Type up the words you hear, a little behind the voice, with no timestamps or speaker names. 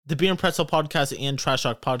The Beer and Pretzel Podcast and Trash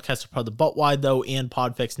Talk Podcast are part of the But Why Though and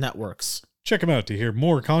Podfix networks. Check them out to hear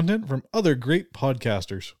more content from other great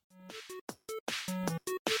podcasters.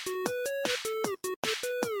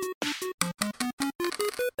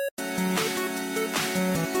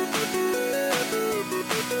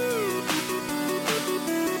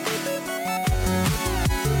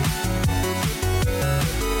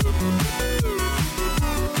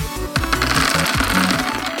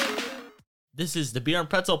 This is the Beer and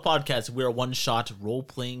Pretzel Podcast. We're a one-shot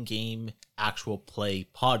role-playing game, actual play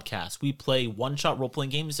podcast. We play one-shot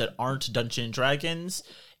role-playing games that aren't Dungeons & Dragons,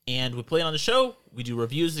 and we play it on the show. We do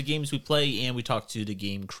reviews of the games we play, and we talk to the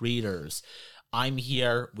game creators. I'm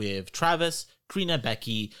here with Travis, Karina,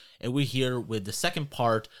 Becky, and we're here with the second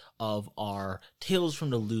part of our Tales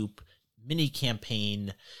from the Loop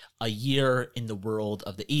mini-campaign, A Year in the World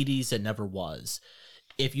of the 80s That Never Was.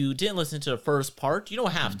 If you didn't listen to the first part, you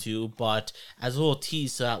don't have to, but as a little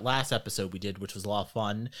tease to that last episode we did, which was a lot of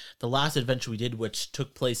fun, the last adventure we did, which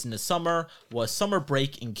took place in the summer, was Summer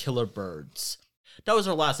Break in Killer Birds. That was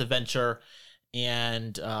our last adventure,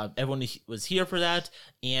 and everyone was here for that,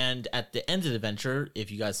 and at the end of the adventure,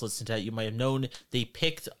 if you guys listened to that, you might have known, they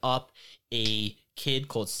picked up a kid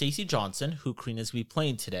called Stacy Johnson, who Karina's going to be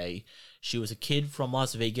playing today. She was a kid from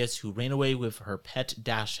Las Vegas who ran away with her pet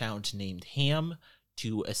dachshund named Ham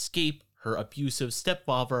to escape her abusive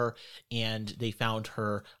stepfather, and they found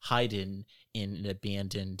her hiding in an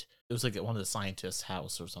abandoned, it was like one of the scientists'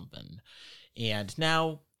 house or something. And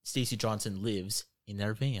now Stacy Johnson lives in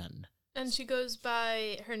their van. And she goes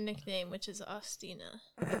by her nickname, which is Ostina.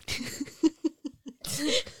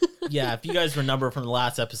 Yeah, if you guys remember from the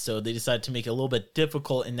last episode, they decided to make it a little bit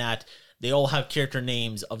difficult in that they all have character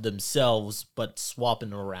names of themselves, but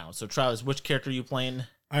swapping them around. So Travis, which character are you playing?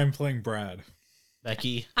 I'm playing Brad.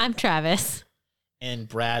 Becky? I'm Travis. And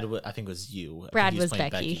Brad, I think, was you. Brad was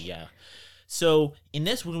Becky. Yeah. So in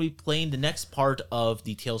this, we're going to be playing the next part of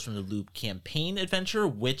the Tales from the Loop campaign adventure,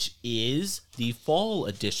 which is the fall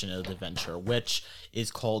edition of the adventure, which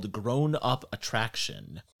is called Grown Up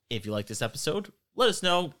Attraction. If you like this episode, let us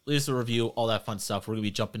know. Leave us a review, all that fun stuff. We're going to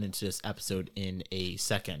be jumping into this episode in a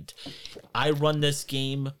second. I run this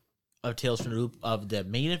game of Tales from the Loop of the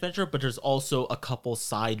main adventure, but there's also a couple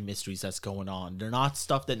side mysteries that's going on. They're not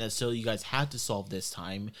stuff that necessarily you guys had to solve this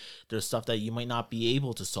time. There's stuff that you might not be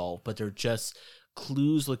able to solve, but they're just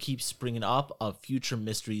clues that keep springing up of future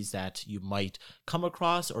mysteries that you might come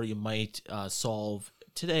across or you might solve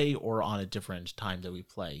today or on a different time that we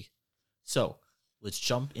play. So let's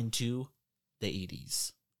jump into the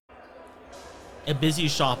 80s. A busy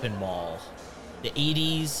shopping mall. The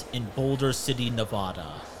 80s in Boulder City,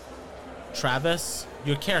 Nevada. Travis,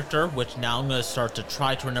 your character, which now I'm going to start to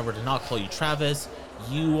try to remember to not call you Travis,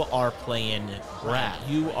 you are playing Brad.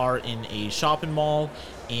 You are in a shopping mall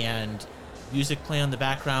and music playing in the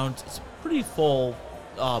background. It's a pretty full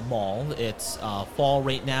mall. It's fall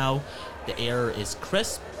right now. The air is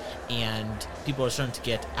crisp and people are starting to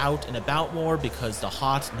get out and about more because the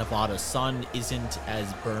hot Nevada sun isn't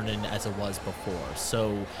as burning as it was before.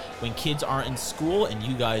 So when kids aren't in school, and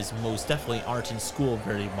you guys most definitely aren't in school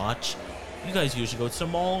very much, you guys usually go to the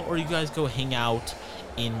mall or you guys go hang out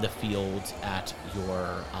in the fields at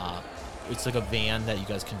your, it's like a van that you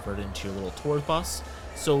guys convert into your little tour bus.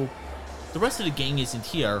 So the rest of the gang isn't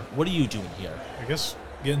here. What are you doing here? I guess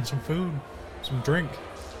getting some food, some drink.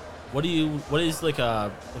 What is like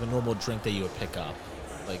a normal drink that you would pick up?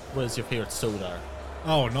 Like, what is your favorite soda?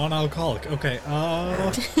 Oh, non-alcoholic. Okay,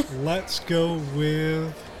 let's go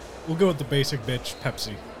with, we'll go with the basic bitch,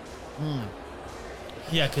 Pepsi.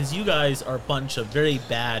 Yeah, because you guys are a bunch of very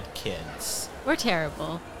bad kids. We're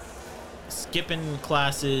terrible. Skipping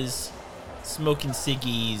classes, smoking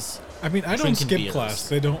ciggies. I mean, I don't drinking skip beers. class.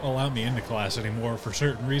 They don't allow me into class anymore for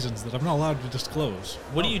certain reasons that I'm not allowed to disclose.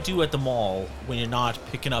 What do you do at the mall when you're not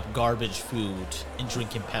picking up garbage food and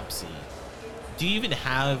drinking Pepsi? Do you even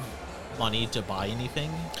have money to buy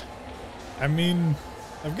anything? I mean,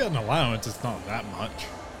 I've got an allowance. It's not that much.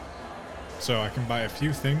 So I can buy a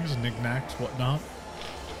few things, knickknacks, whatnot.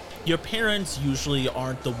 Your parents usually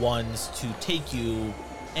aren't the ones to take you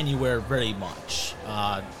anywhere very much.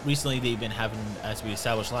 Recently, they've been having, as we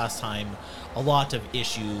established last time, a lot of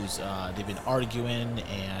issues. They've been arguing,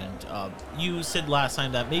 and you said last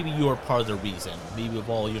time that maybe you were part of the reason. Maybe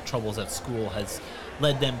of all your troubles at school has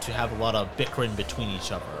led them to have a lot of bickering between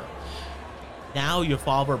each other. Now your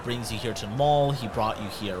father brings you here to the mall. He brought you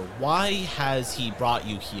here. Why has he brought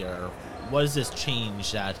you here? What is this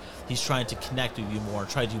change that he's trying to connect with you more,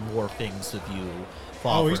 try to do more things with you,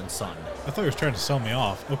 father and son? I thought he was trying to sell me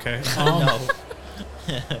off. Okay. No.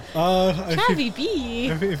 Travi B.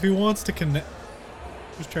 If he wants to connect...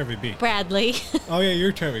 Who's Trevi B? Bradley. Oh yeah,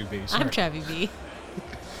 you're Trevi B. Sorry. I'm Trevi B.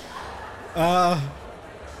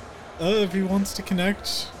 If he wants to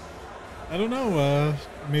connect, I don't know.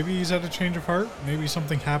 Maybe he's had a change of heart. Maybe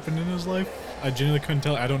something happened in his life. I genuinely couldn't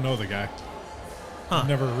tell. I don't know the guy. I've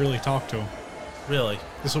never really talked to him. Really?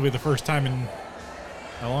 This will be the first time in...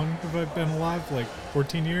 How long have I been alive? Like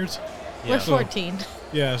 14 years? Yeah. We're 14.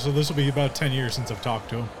 Yeah, so this will be about 10 years since I've talked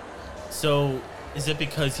to him. So, is it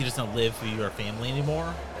because he doesn't live with your family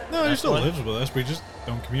anymore? No, he That's still why? lives with us. We just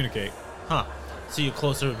don't communicate. Huh. So you're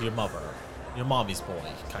closer with your mother. Your mommy's boy,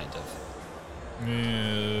 kind of.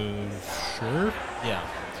 Sure. Yeah.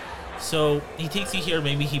 So he takes you here.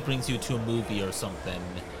 Maybe he brings you to a movie or something.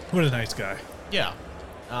 What a nice guy. Yeah.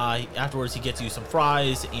 Afterwards, he gets you some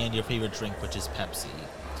fries and your favorite drink, which is Pepsi.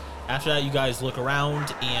 After that, you guys look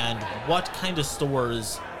around, and what kind of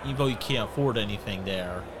stores, even though you can't afford anything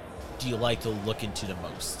there, do you like to look into the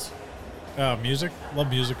most? Music. Love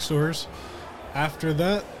music stores. After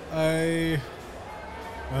that, I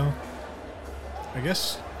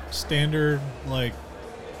guess standard, like,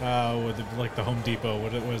 with the Home Depot,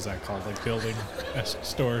 what is that called? Like building-esque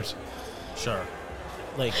stores. Sure.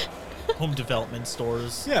 Like home development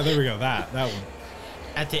stores. Yeah, there we go. That one.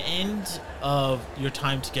 At the end of your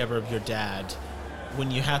time together with your dad,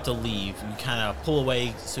 when you have to leave, you kind of pull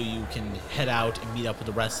away so you can head out and meet up with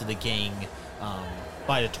the rest of the gang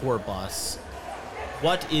by the tour bus.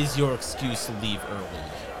 What is your excuse to leave early?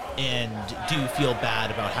 And do you feel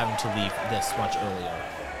bad about having to leave this much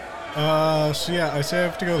earlier? So yeah, I say I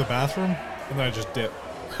have to go to the bathroom, and then I just dip.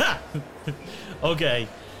 Okay,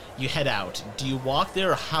 you head out. Do you walk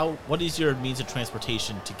there, or what is your means of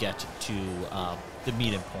transportation to get to the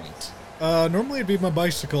meeting point? Normally it'd be my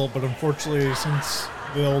bicycle, but unfortunately, since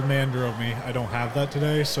the old man drove me, I don't have that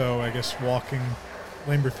today, so I guess walking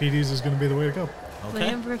Lamborghinis is going to be the way to go.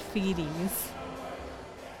 Okay. Lamborghinis.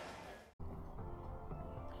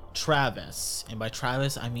 Travis, and by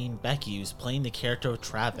Travis I mean Becky, who's playing the character of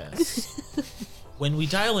Travis. When we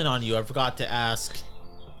dial in on you, I forgot to ask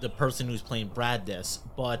the person who's playing Brad this,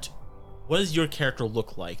 but what does your character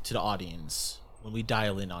look like to the audience when we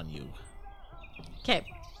dial in on you? Okay.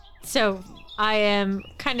 So I am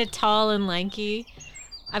kind of tall and lanky.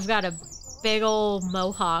 I've got a big old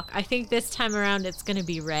mohawk. I think this time around it's going to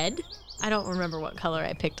be red. I don't remember what color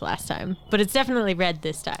I picked last time, but it's definitely red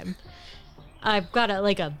this time. I've got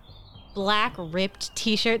a black ripped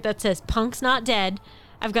t-shirt that says Punk's Not Dead.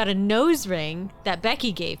 I've got a nose ring that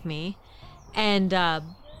Becky gave me, and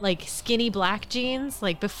skinny black jeans,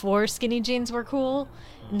 like before skinny jeans were cool.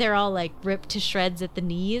 And they're all like ripped to shreds at the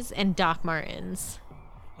knees, and Doc Martens.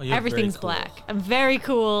 Oh, you're Everything's very cool. black. I'm very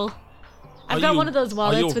cool. I've got one of those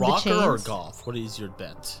wallets with the chains. Are you rocker or golf? What is your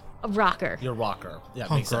bet? A rocker. You're rocker. Yeah,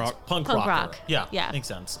 Punk makes sense. rock. Punk Punk rocker. rock. Yeah, makes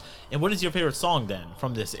sense. And what is your favorite song then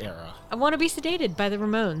from this era? I Want to Be Sedated by the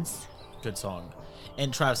Ramones. Good song.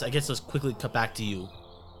 And Travis, I guess let's quickly cut back to you.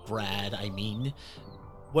 Brad, I mean.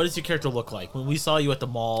 What does your character look like? When we saw you at the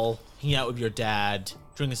mall, hanging out with your dad,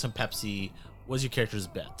 drinking some Pepsi, what was your character's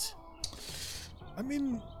bet? I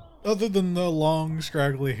mean, other than the long,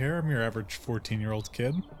 scraggly hair, I'm your average 14-year-old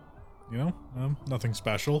kid. You know, nothing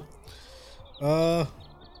special.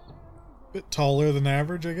 Bit taller than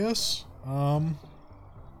average, I guess. And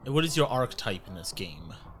what is your archetype in this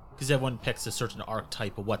game? Because everyone picks a certain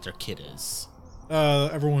archetype of what their kid is.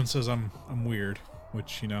 Everyone says I'm weird,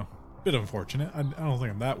 which, bit unfortunate. I don't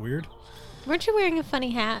think I'm that weird. Weren't you wearing a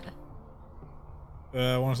funny hat?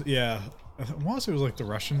 I want to say it was like the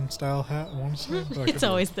Russian style hat. I want to say. But I could It's be-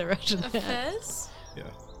 always the Russian A hat. fez? yeah.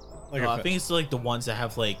 Like I think it's like the ones that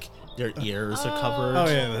have like their ears are covered. Oh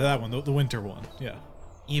yeah, that one, the winter one. Yeah.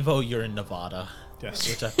 Evo, you're in Nevada. Yes.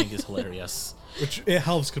 Which I think is hilarious. Which it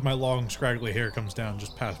helps because my long scraggly hair comes down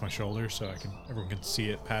just past my shoulders, so everyone can see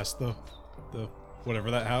it past the whatever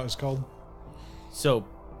that hat is called. So,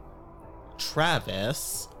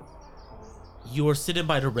 Travis, you are sitting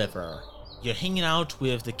by the river. You're hanging out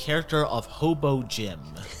with the character of Hobo Jim.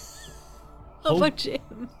 Hobo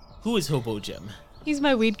Jim. Who is Hobo Jim? He's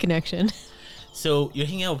my weed connection. So you're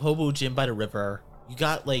hanging out with Hobo Jim by the river. You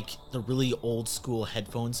got like the really old school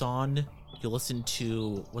headphones on. You listen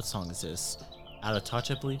to, what song is this? Out of Touch,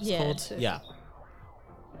 I believe it's Yeah, called. it's a- Yeah.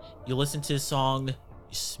 You listen to the song, you're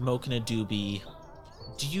smoking a doobie.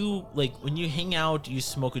 Do you, like, when you hang out, you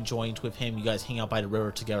smoke a joint with him, you guys hang out by the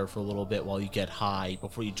river together for a little bit while you get high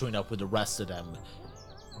before you join up with the rest of them.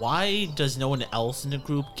 Why does no one else in the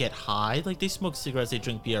group get high? Like, they smoke cigarettes, they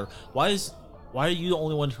drink beer. Why are you the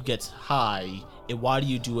only one who gets high, and why do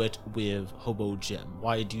you do it with Hobo Jim?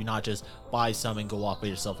 Why do you not just buy some and go off by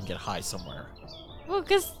yourself and get high somewhere? Well,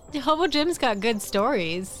 because Hobo Jim's got good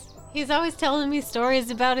stories. He's always telling me stories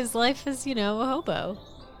about his life as, a hobo.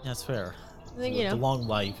 That's fair. Like, With the long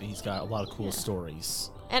life, he's got a lot of cool stories.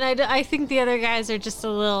 And I think the other guys are just a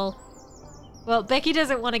little... Well, Becky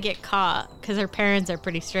doesn't want to get caught because her parents are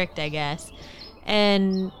pretty strict, I guess.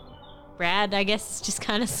 And Brad, I guess, is just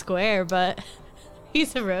kind of square, but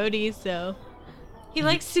he's a roadie, so... He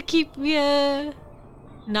likes to keep me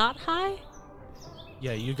not high.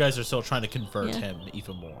 Yeah, you guys are still trying to convert him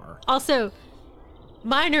even more. Also,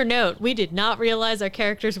 minor note, we did not realize our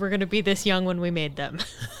characters were going to be this young when we made them.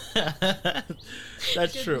 That's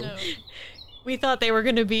Good true. note. We thought they were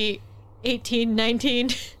going to be 18,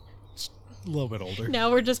 19. A little bit older. Now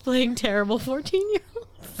we're just playing terrible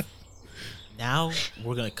 14-year-olds. Now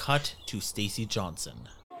we're gonna cut to Stacy Johnson.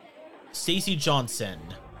 Stacy Johnson,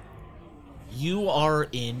 you are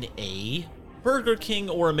in a Burger King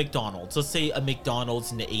or a McDonald's. Let's say a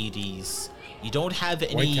McDonald's in the 80s. You don't have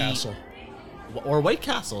any... White Castle. Or White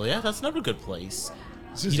Castle, yeah, that's another good place.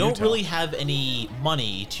 This is You don't Utah. really have any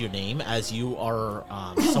money to your name, as you are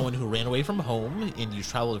someone who ran away from home and you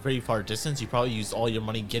traveled a very far distance. You probably used all your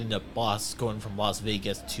money getting a bus going from Las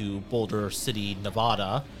Vegas to Boulder City,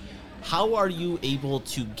 Nevada. How are you able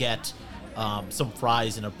to get some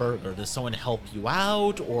fries and a burger? Does someone help you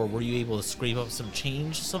out, or were you able to scrape up some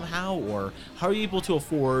change somehow? Or how are you able to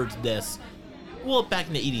afford this, well, back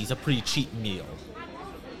in the 80s, a pretty cheap meal?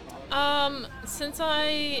 Since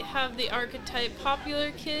I have the archetype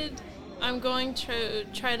popular kid, I'm going to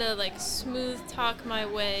try to like smooth talk my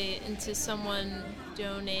way into someone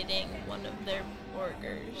donating one of their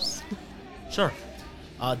burgers. Sure.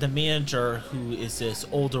 The manager, who is this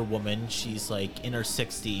older woman, she's like in her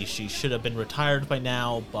 60s. She should have been retired by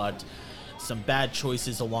now, but some bad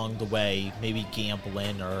choices along the way, maybe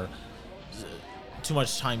gambling or too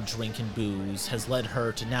much time drinking booze, has led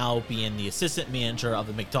her to now being the assistant manager of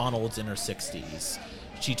the McDonald's in her 60s.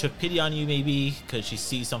 She took pity on you, maybe because she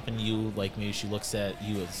sees something in you, like maybe she looks at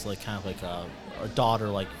you as like kind of like a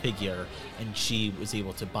daughter-like figure, and she was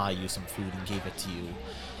able to buy you some food and gave it to you.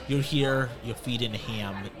 You're here, you're feeding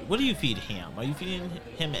Ham. What do you feed Ham? Are you feeding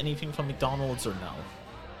him anything from McDonald's or no?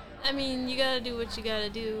 I mean, you gotta do what you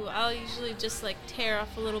gotta do. I'll usually just like tear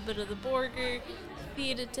off a little bit of the burger,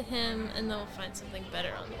 feed it to him, and then we'll find something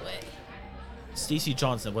better on the way. Stacy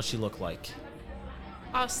Johnson, what's she look like?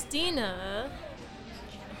 Ostina,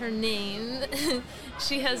 her name,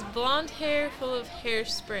 she has blonde hair full of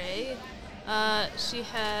hairspray. She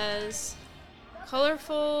has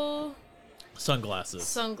colorful Sunglasses.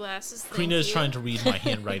 sunglasses. thank Karina is you, trying to read my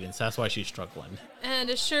handwriting, so that's why she's struggling. and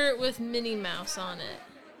a shirt with Minnie Mouse on it.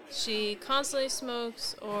 She constantly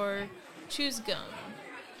smokes or chews gum.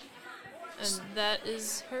 And that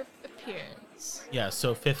is her appearance. Yeah,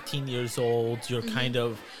 so 15 years old, you're kind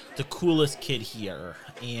of the coolest kid here,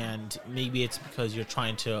 and maybe it's because you're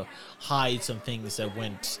trying to hide some things that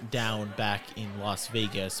went down back in Las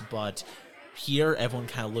Vegas, but here everyone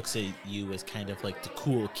kind of looks at you as kind of like the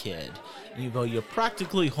cool kid, even though you're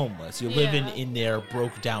practically homeless. You're living Yeah. in their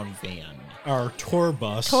broke-down van. Our tour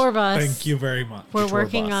bus. Tour bus. Thank you very much. We're Tour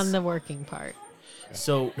working bus. on the working part.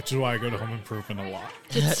 So, Which is why I go to Home Improvement a lot.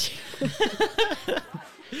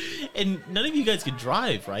 and none of you guys could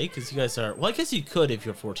drive, right? Because you guys are, well, I guess you could if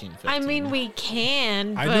you're 14, 15. I mean, we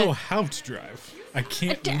can, but... I know how to drive. I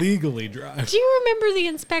can't legally drive. Do you remember the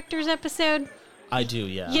inspectors episode? I do,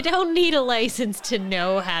 yeah. You don't need a license to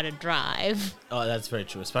know how to drive. Oh, that's very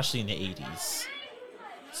true, especially in the 80s.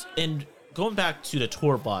 And going back to the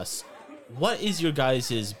tour bus, what is your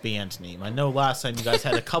guys' band name? I know last time you guys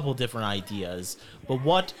had a couple different ideas, but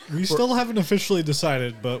what... We still haven't officially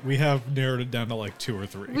decided, but we have narrowed it down to like 2 or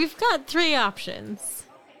 3. We've got 3 options.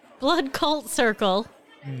 Blood Cult Circle,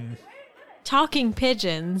 Talking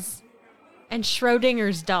Pigeons, and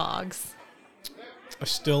Schrodinger's Dogs. I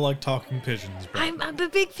still like Talking Pigeons, but I'm a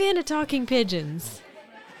big fan of Talking Pigeons.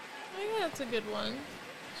 I think that's a good one.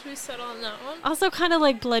 Should we settle on that one? Also kind of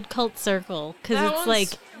like Blood Cult Circle, because That it's one's like...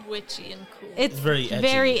 witchy and cool. It's very edgy.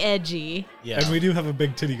 very edgy. Yeah, and we do have a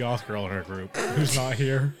big titty goth girl in our group who's not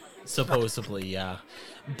here. supposedly, yeah.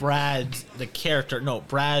 Brad, the character, no,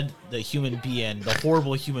 Brad, the human being, the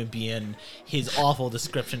horrible human being, his awful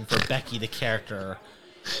description for Becky, the character.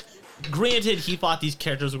 Granted, he thought these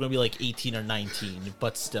characters were going to be like 18 or 19,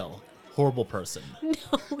 but still, horrible person.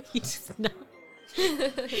 No, he's not.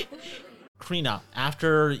 Karina,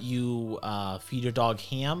 after you feed your dog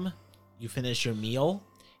Ham, you finish your meal.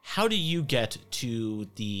 How do you get to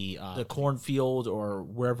the cornfield or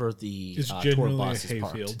wherever the It's tour generally bus a is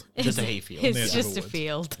parked? hayfield. Just a hayfield. It's Yeah. just a Woods.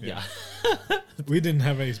 field. Yeah. We didn't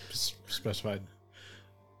have any specified.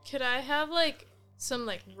 Could I have like some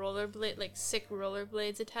like rollerblade, like sick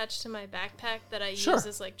rollerblades attached to my backpack that I Sure. use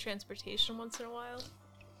as like transportation once in a while.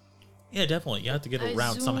 Yeah, definitely. You have to get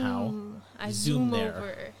around somehow. I Zoom zoom there.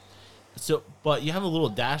 over. So, but you have a little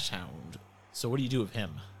dash hound. So what do you do with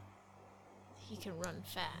him? He can run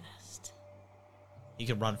fast. He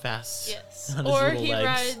can run fast. Yes. on his Or little he legs.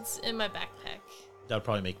 rides in my backpack. That would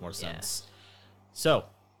probably make more sense. So,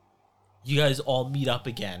 you guys all meet up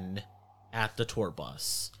again at the tour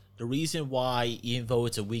bus. The reason why, even though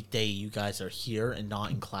it's a weekday, you guys are here and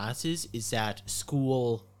not in classes is that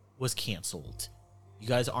school was canceled. You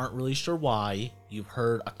guys aren't really sure why. You've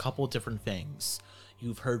heard a couple different things.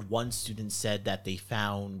 You've heard one student said that they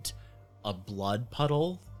found a blood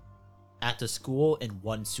puddle at the school and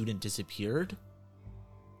one student disappeared.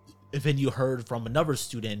 And then you heard from another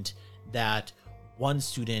student that one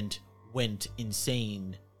student went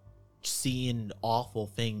insane, seeing awful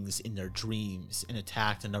things in their dreams and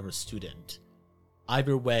attacked another student.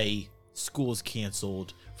 Either way, school's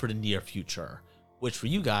canceled for the near future, which for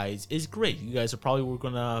you guys is great. You guys are probably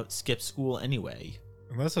gonna skip school anyway.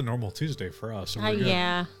 And that's a normal Tuesday for us. So we're good.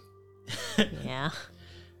 Yeah. Yeah.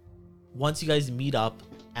 Once you guys meet up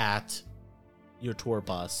at your tour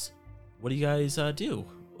bus, what do you guys do?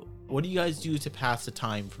 What do you guys do to pass the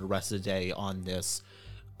time for the rest of the day on this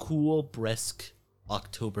cool, brisk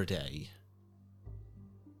October day?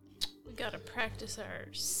 We gotta practice our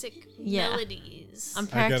sick Yeah. melodies. I'm I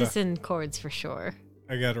gotta- practicing chords for sure.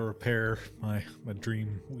 I got to repair my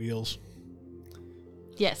dream wheels.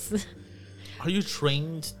 Yes. Are you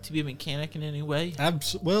trained to be a mechanic in any way?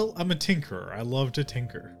 Well, I'm a tinkerer. I love to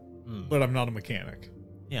tinker, but I'm not a mechanic,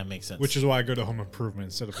 Yeah, makes sense. which is why I go to Home Improvement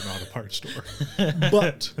instead of an auto parts store.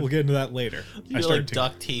 But we'll get into that later. you like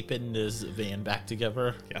duct taping this van back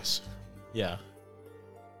together. Yes. Yeah.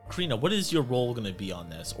 Karina, what is your role going to be on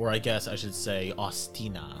this? Or I guess I should say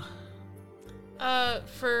Austina.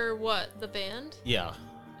 For what? The band? Yeah.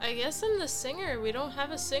 I guess I'm the singer. We don't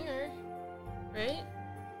have a singer, right?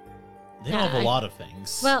 They don't Yeah, have a lot of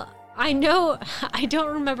things. Well, I know I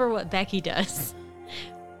don't remember what Becky does,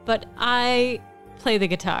 but I play the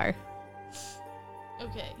guitar,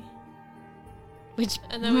 Okay. which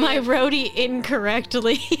And then we my have- roadie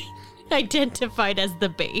incorrectly identified as the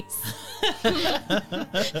bass.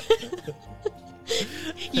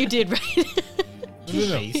 You did right.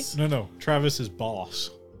 Bass. No. Travis is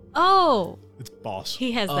boss. Oh, It's boss.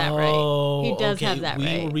 he has that right. He does okay. have that we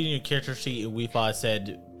right. were reading a character sheet and we thought it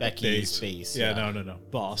said Becky's face. Yeah, no.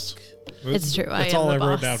 Boss. It's true, I That's am all the I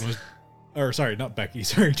wrote boss. down was. Or sorry, not Becky.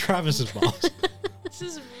 Sorry, Travis's boss. This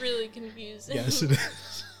is really confusing. Yes, it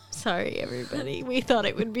is. Sorry, everybody. We thought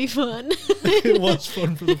it would be fun. It was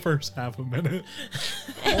fun for the first half a minute.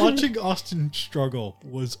 Watching Austin struggle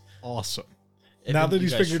was awesome. I Now think that you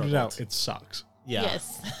he's guys figured it out, struggled. it sucks. Yeah.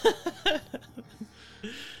 Yes.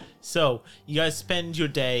 So you guys spend your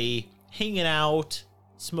day hanging out,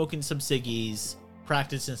 smoking some ciggies,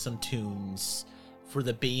 practicing some tunes for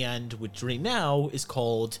the band, which right now is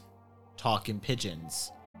called Talking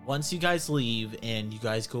Pigeons. Once you guys leave and you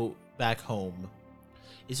guys go back home,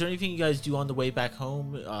 is there anything you guys do on the way back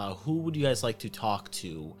home? Who would you guys like to talk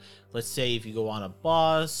to? Let's say if you go on a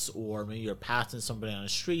bus, or maybe you're passing somebody on the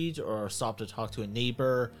street, or stop to talk to a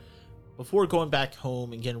neighbor. Before going back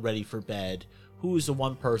home and getting ready for bed, who is the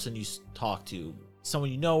one person you talk to?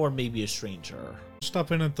 Someone you know, or maybe a stranger?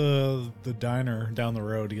 Stop in at the diner down the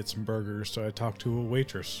road to get some burgers, so I talked to a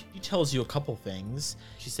waitress. She tells you a couple things.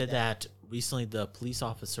 She said that recently the police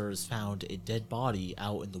officers found a dead body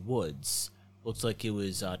out in the woods. Looks like it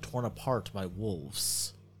was torn apart by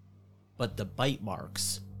wolves. But the bite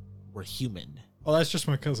marks were human. Oh, that's just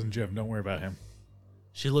my cousin Jim. Don't worry about him.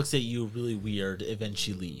 She looks at you really weird, and then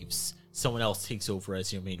she leaves. Someone else takes over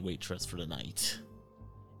as your main waitress for the night.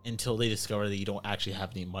 Until they discover that you don't actually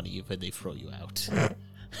have any money, then they throw you out.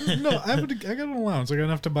 No, I got an allowance. I got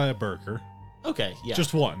enough to buy a burger. Okay, yeah.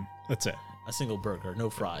 Just one. That's it. a single burger, no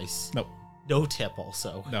fries. Nope. No tip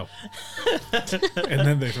also. No. And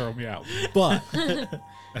then they throw me out. But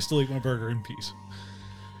I still eat my burger in peace.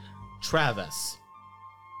 Travis,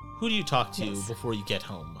 who do you talk to Yes. before you get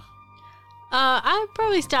home? I'd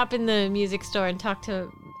probably stop in the music store and talk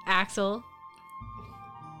to Axel.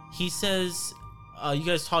 He says, you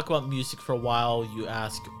guys talk about music for a while. You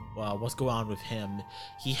ask what's going on with him.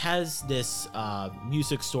 He has this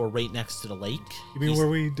music store right next to the lake. You mean He's- where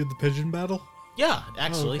we did the pigeon battle? Yeah,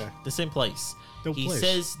 actually, okay. the same place. Dope He place.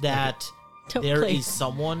 says that Dope there is place.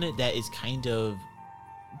 someone that is kind of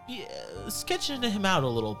sketching him out a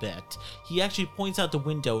little bit. He actually points out the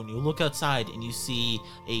window, and you look outside, and you see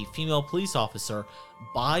a female police officer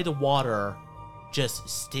by the water, just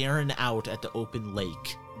staring out at the open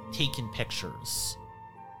lake, taking pictures.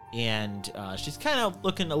 And she's kind of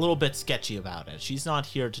looking a little bit sketchy about it. She's not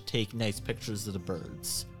here to take nice pictures of the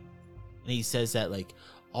birds. And he says that, like,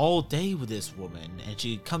 all day with this woman, and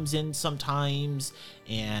she comes in sometimes,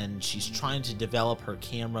 and she's trying to develop her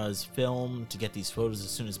camera's film to get these photos as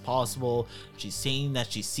soon as possible. She's saying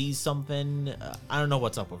that she sees something. I don't know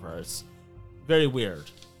what's up with her. It's very weird.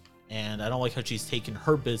 And I don't like how she's taken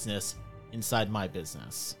her business inside my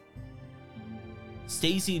business.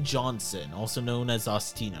 Stacy Johnson, also known as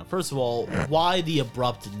Ostina. First of all, why the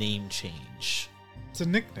abrupt name change? It's a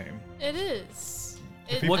nickname. It is.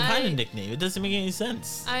 What kind of nickname? It doesn't make any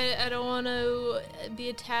sense. I don't want to be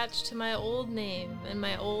attached to my old name and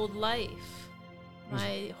my old life.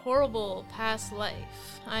 My horrible past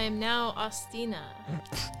life. I am now Ostina.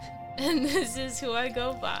 And this is who I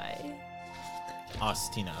go by.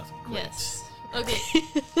 Ostina. Great. Yes. Okay.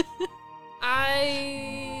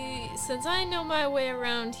 Since I know my way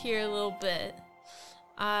around here a little bit,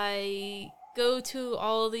 I go to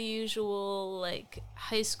all the usual, like,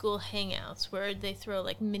 high school hangouts where they throw,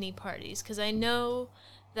 like, mini parties. Because I know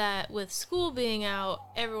that with school being out,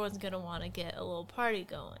 everyone's going to want to get a little party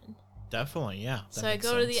going. Definitely, yeah. So I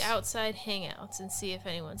go to the outside hangouts and see if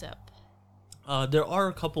anyone's up. There are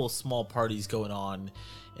a couple of small parties going on,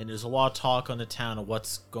 and there's a lot of talk on the town of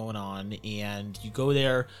what's going on, and you go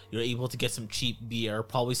there, you're able to get some cheap beer,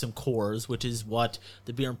 probably some Coors, which is what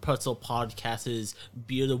the Beer and Pretzel podcast's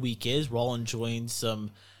Beer of the Week is. We're all enjoying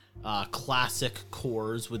some classic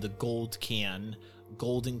Coors with a gold can,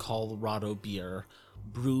 Golden Colorado beer,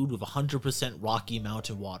 brewed with 100% Rocky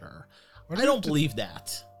Mountain water. I don't believe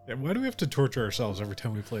that. Yeah, why do we have to torture ourselves every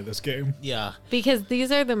time we play this game? Yeah. Because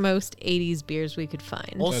these are the most 80s beers we could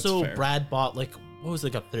find. Also, fair. Brad bought, like, what was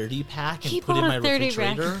it, like a 30-pack and He put it in bought my a 30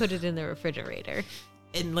 rack refrigerator? and put it in the refrigerator.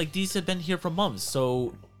 And, like, these have been here for months,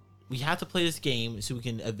 so we have to play this game so we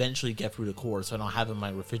can eventually get through the core so I don't have it in my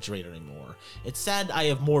refrigerator anymore. It's sad I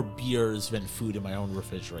have more beers than food in my own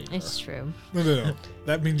refrigerator. It's true. No.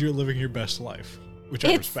 That means you're living your best life, which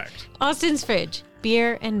I respect. Austin's fridge.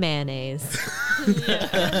 Beer and mayonnaise.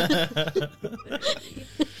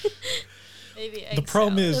 Maybe egg The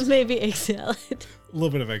problem salad. is Maybe egg salad. a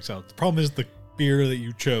little bit of egg salad. The problem is the beer that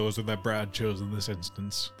you chose or that Brad chose in this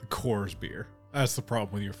instance, the Coors beer. That's the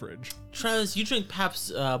problem with your fridge. Travis, you drink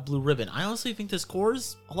Pabst Blue Ribbon. I honestly think this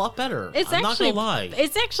core's a lot better. It's I'm actually not gonna lie.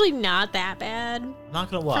 It's actually not that bad Not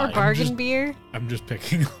gonna for lie. bargain beer. I'm just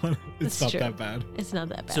picking on it. It's That's not true. that bad. It's not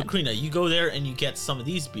that bad. So, Karina, you go there and you get some of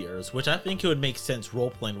these beers, which I think it would make sense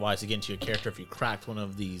role-playing wise again to your character if you cracked one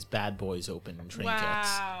of these bad boys open and drink it.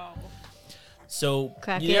 Wow. So,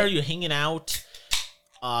 Crack there it. you're hanging out.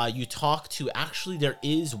 You talk to, actually, there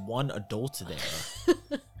is one adult there.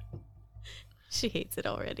 She hates it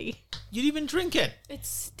already. You didn't even drink it. It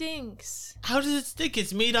stinks. How does it stick?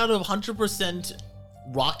 It's made out of 100%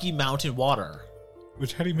 Rocky Mountain water.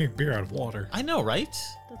 Which, how do you make beer out of water? I know, right?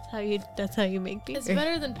 That's how you make beer. It's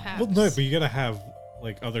better than Pabst. Well, no, but you gotta have,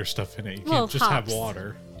 like, other stuff in it. You Well, can't just have hops.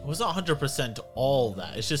 water. It was not 100% all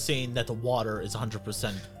that. It's just saying that the water is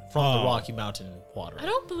 100% from the Rocky Mountain water. I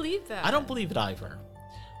don't believe that. I don't believe it either.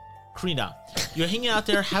 Karina, you're hanging out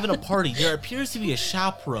there having a party. There appears to be a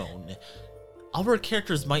chaperone. Our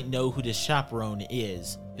characters might know who this chaperone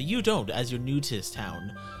is, but you don't, as you're new to this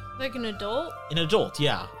town. Like an adult? An adult,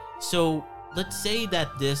 yeah. So let's say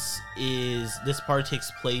that this party takes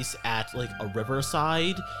place at like a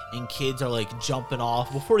riverside, and kids are like jumping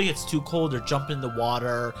off before it gets too cold. They're jumping in the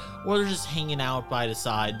water, or they're just hanging out by the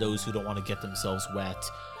side. Those who don't want to get themselves wet.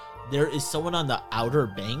 There is someone on the outer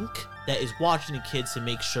bank that is watching the kids to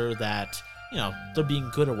make sure that, you know, they're being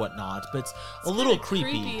good or whatnot, but it's a little kinda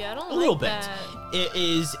creepy. I don't a little like bit. that. It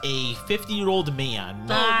is a 50-year-old man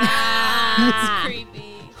That's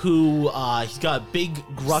creepy. who he's got a big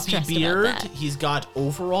gruffy Stressed about beard. that. He's got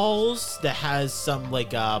overalls that has some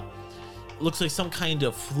like looks like some kind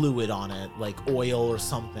of fluid on it, like oil or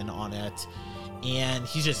something on it, and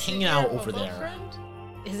he's just hanging out over there. Friend?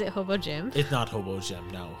 Is it Hobo Jim? It's not Hobo Jim,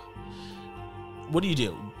 no. What do you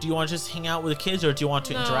do? Do you want to just hang out with the kids, or do you want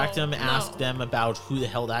to interact with them, ask no. them about who the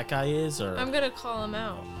hell that guy is, or I'm gonna call him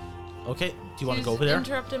out. okay? Do you want to He's go over there?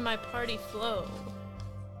 Interrupting my party flow.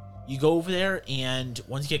 You go over there, and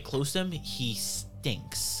once you get close to him, he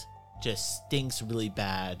stinks. Just stinks really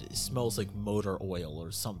bad. It smells like motor oil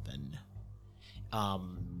or something.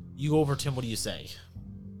 You go over to him. What do you say?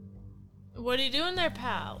 What are you doing there,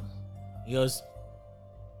 pal? He goes,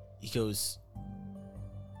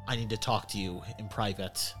 I need to talk to you in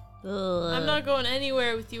private. I'm not going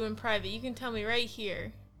anywhere with you in private. You can tell me right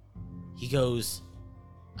here. He goes,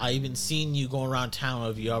 I even seen you going around town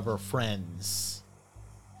with your other friends.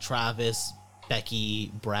 Travis,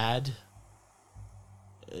 Becky Brad.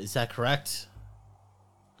 Is that correct?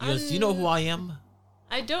 He goes, do you know who I am?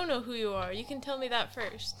 I don't know who you are. You can tell me that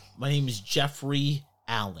first. My name is Jeffrey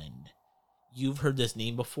Allen. You've heard this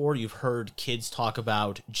name before. You've heard kids talk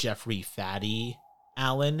about Jeffrey Fatty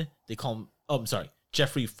Allen. They call him,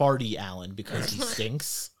 Jeffrey Farty Allen because he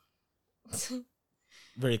stinks.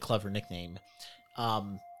 Very clever nickname.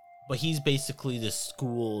 But he's basically the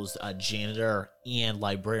school's janitor and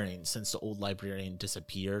librarian since the old librarian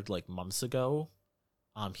disappeared like months ago.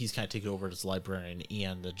 He's kind of taken over as librarian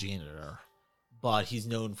and the janitor. But he's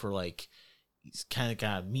known for like, he's kind of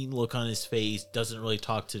got a mean look on his face, doesn't really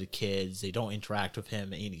talk to the kids, they don't interact with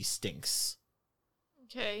him, and he stinks.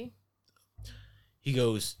 Okay. He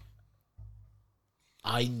goes,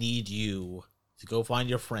 I need you to go find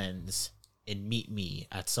your friends and meet me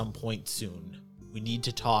at some point soon. We need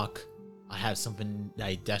to talk. I have something that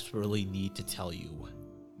I desperately need to tell you.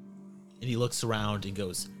 And he looks around and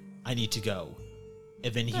goes, I need to go.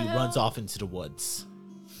 And then he runs off into the woods.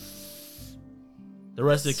 The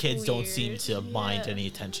rest of the kids don't seem to mind any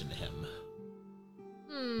attention to him.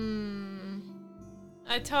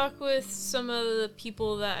 I talk with some of the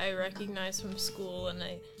people that I recognize from school, and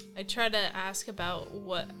I try to ask about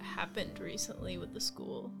what happened recently with the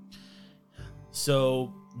school.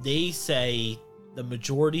 So they say the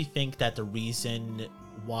majority think that the reason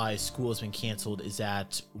why school has been canceled is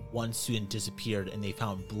that one student disappeared and they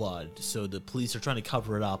found blood. So the police are trying to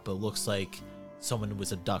cover it up, but it looks like someone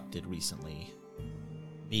was abducted recently.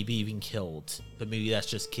 Maybe even killed, but maybe that's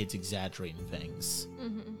just kids exaggerating things.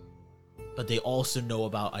 Mm-hmm. But they also know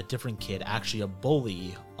about a different kid, actually a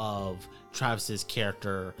bully of Travis's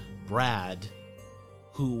character, Brad,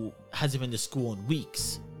 who hasn't been to school in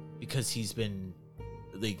weeks because he's been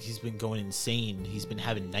going insane. He's been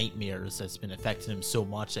having nightmares that's been affecting him so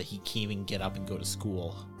much that he can't even get up and go to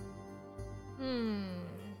school.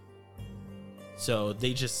 So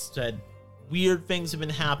they just said weird things have been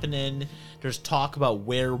happening. There's talk about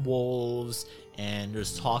werewolves, and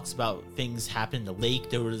there's talks about things happening in the lake.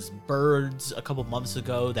 There was birds a couple months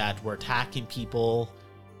ago that were attacking people.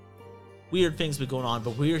 Weird things been going on,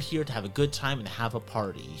 but we're here to have a good time and have a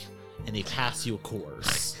party. And they pass you a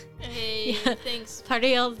course. Hey, thanks.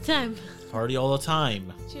 Party all the time. Party all the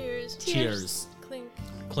time. Cheers. Cheers. Clink.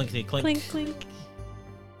 Clinkety clink. Clink, clink.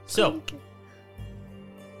 So, Clink.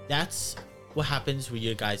 that's what happens with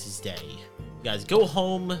your guys' day. You guys go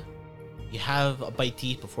home, you have a bite to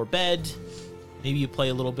eat before bed, maybe you play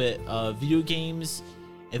a little bit of video games,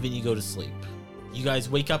 and then you go to sleep. You guys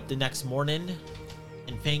wake up the next morning,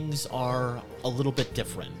 and things are a little bit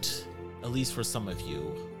different, at least for some of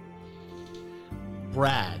you.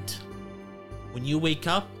 Brad, when you wake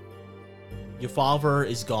up, your father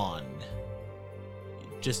is gone.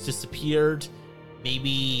 Just disappeared.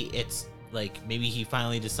 Maybe it's like, maybe he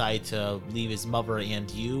finally decided to leave his mother and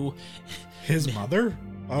you. His mother?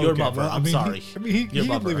 Oh, Your okay. mother, Well, I'm sorry. He Your can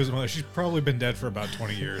mother. leave his mother. She's probably been dead for about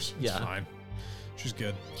 20 years. It's Yeah. fine. She's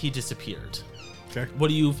good. He disappeared. Okay. What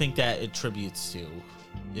do you think that attributes to?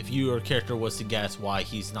 If your character was to guess why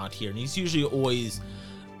he's not here, and he's usually always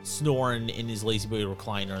snoring in his lazy boy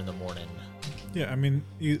recliner in the morning. Yeah, I mean,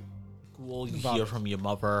 You hear from your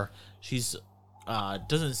mother. She's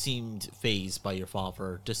doesn't seem fazed by your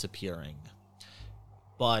father disappearing,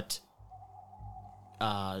 but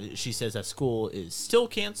she says that school is still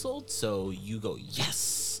canceled. So you go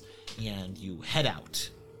yes, and you head out.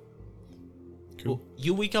 Cool. Well,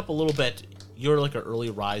 you wake up a little bit. You're like an early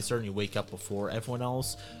riser, and you wake up before everyone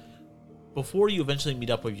else. Before you eventually meet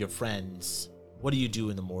up with your friends, what do you do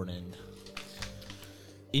in the morning?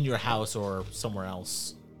 In your house or somewhere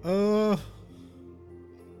else? Well,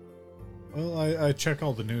 I check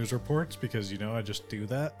all the news reports because, I just do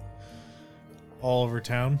that all over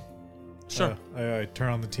town. Sure. I turn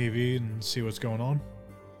on the TV and see what's going on.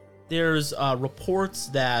 There's reports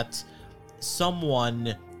that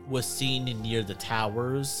someone was seen near the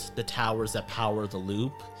towers that power the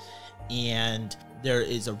loop, and there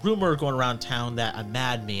is a rumor going around town that a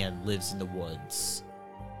madman lives in the woods.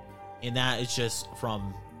 And that is just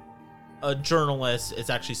from a journalist. It's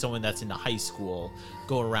actually someone that's in the high school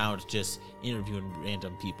going around just interviewing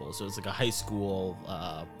random people. So it's like a high school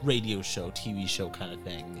radio show, TV show kind of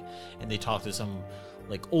thing. And they talk to some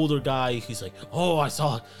like older guy who's like, oh, I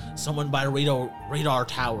saw someone by radar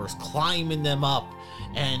towers climbing them up,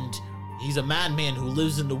 and he's a madman who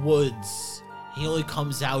lives in the woods. He only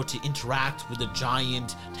comes out to interact with the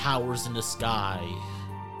giant towers in the sky.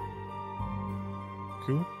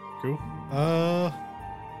 Cool.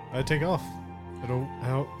 I take off. Head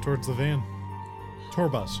out towards the van. Tour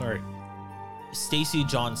bus, sorry. Stacy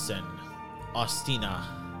Johnson, Ostina.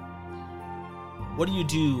 what do you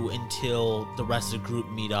do until the rest of the group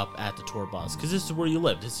meet up at the tour bus? Because this is where you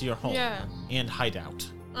live. This is your home. Yeah. And hideout.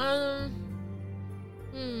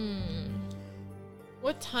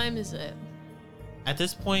 What time is it? At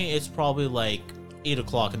this point, it's probably like 8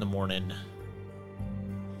 o'clock in the morning.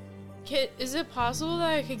 Is it possible that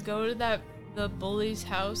I could go to the bully's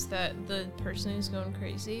house, that the person who's going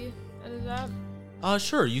crazy that is at?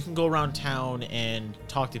 Sure. You can go around town and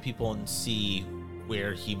talk to people and see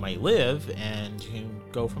where he might live, and you can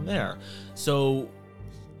go from there. So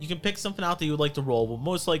you can pick something out that you would like to roll, but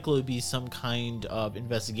most likely it would be some kind of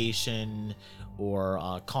investigation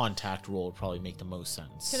or contact roll would probably make the most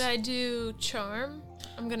sense. Could I do charm?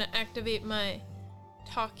 I'm gonna activate my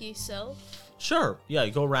talky self. Sure. Yeah,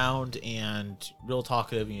 you go around and real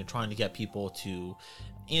talkative, and you're trying to get people to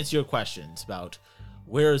answer your questions about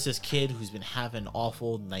where is this kid who's been having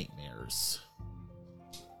awful nightmares.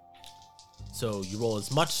 So you roll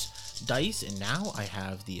as much dice, and now I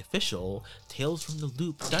have the official Tales from the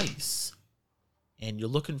Loop dice. And you're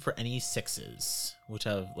looking for any 6s, which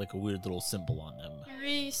have like a weird little symbol on them.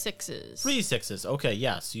 3 6s. 3 6s. Okay,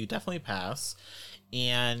 yeah, so you definitely pass.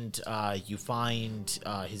 And you find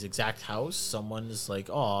his exact house. Someone's like,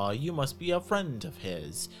 "Oh, you must be a friend of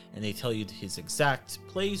his." And they tell you his exact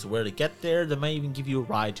place, where to get there. They might even give you a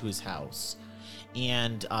ride to his house.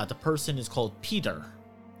 And the person is called Peter.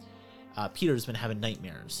 Peter's been having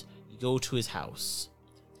nightmares. You go to his house.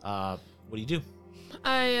 What do you do?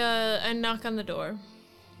 I knock on the door.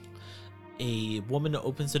 A woman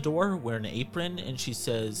opens the door wearing an apron, and she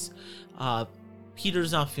says,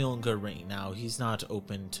 Peter's not feeling good right now. He's not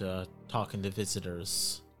open to talking to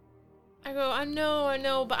visitors. I go, I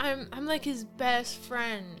know, but I'm like his best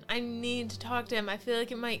friend. I need to talk to him. I feel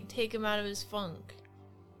like it might take him out of his funk.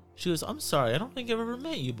 She goes, I'm sorry, I don't think I've ever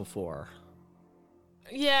met you before.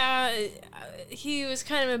 Yeah, he was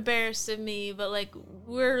kind of embarrassed of me, but like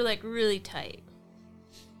we're like really tight.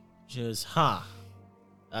 She goes,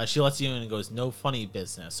 she lets you in and goes, no funny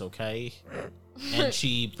business, okay? And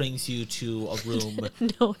she brings you to a room.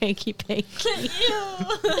 No hanky panky.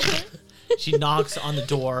 She knocks on the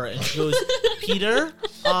door and she goes, Peter,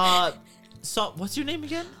 so what's your name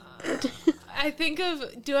again? I think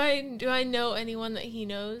of, do I know anyone that he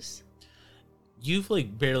knows? You've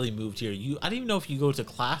like barely moved here. I don't even know if you go to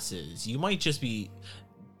classes. You might just be.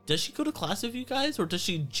 Does she go to class with you guys, or does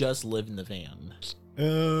she just live in the van?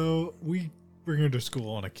 We bring her to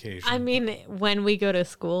school on occasion. I mean, when we go to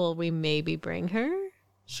school, we maybe bring her.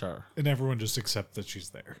 Sure. And everyone just accepts that she's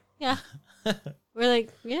there. Yeah. We're like,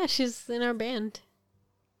 yeah, she's in our band.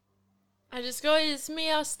 I just go, it's me,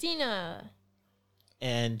 Austina.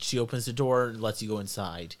 And she opens the door and lets you go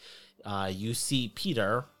inside. You see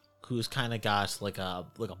Peter, who's kind of got like a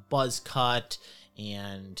buzz cut,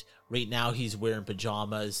 and right now he's wearing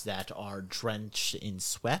pajamas that are drenched in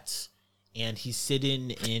sweat, and he's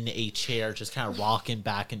sitting in a chair just kind of rocking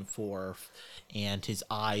back and forth, and his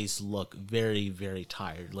eyes look very, very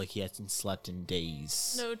tired, like he hasn't slept in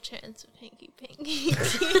days. No chance of hanky panky.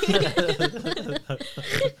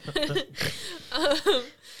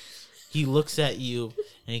 He looks at you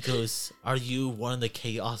and he goes, are you one of the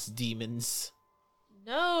chaos demons?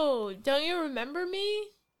 No, don't you remember me?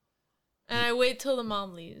 And I wait till the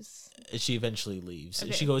mom leaves. She eventually leaves.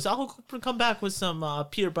 Okay. She goes, I'll come back with some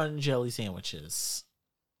peanut butter and jelly sandwiches.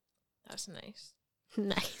 That's nice.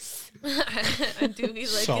 Nice. I do be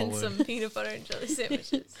liking Solid. some peanut butter and jelly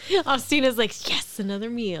sandwiches. Austina's like, yes, another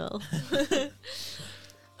meal.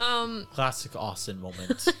 Classic Austin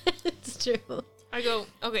moment. It's true. I go,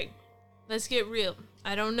 okay, let's get real.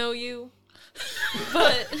 I don't know you,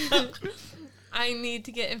 but I need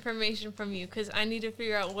to get information from you because I need to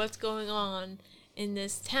figure out what's going on in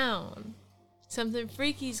this town. Something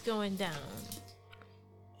freaky's going down.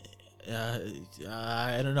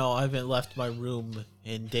 I don't know. I haven't left my room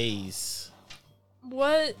in days.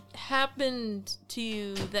 What happened to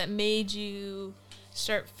you that made you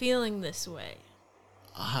start feeling this way?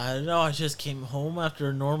 I don't know. I just came home after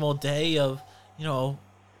a normal day of,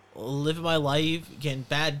 living my life, getting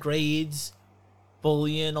bad grades,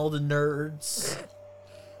 bullying all the nerds,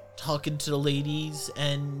 talking to the ladies,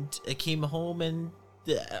 and I came home and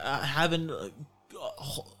having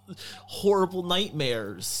horrible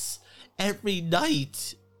nightmares. Every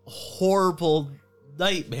night, horrible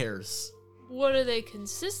nightmares. What do they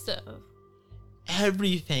consist of?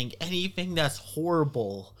 Everything, anything that's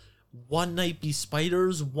horrible. One night be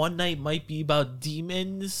spiders, one night might be about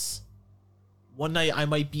demons. One night I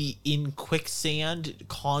might be in quicksand,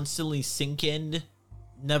 constantly sinking,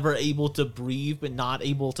 never able to breathe but not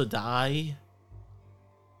able to die.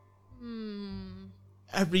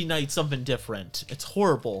 Every night something different. It's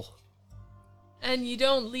horrible. And you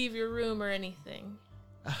don't leave your room or anything.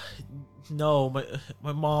 No,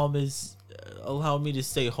 my mom is allowing me to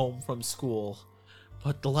stay home from school.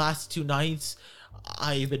 But the last 2 nights,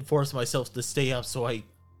 I've been forcing myself to stay up, so I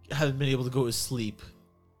haven't been able to go to sleep.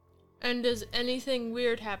 And does anything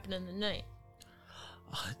weird happen in the night?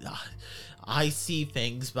 I see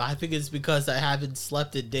things, but I think it's because I haven't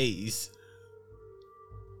slept in days.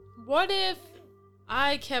 What if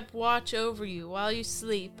I kept watch over you while you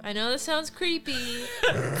sleep? I know that sounds creepy,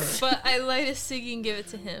 but I light a ciggy and give it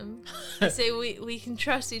to him. I say we can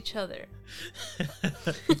trust each other.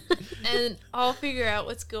 And I'll figure out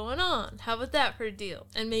what's going on. How about that for a deal?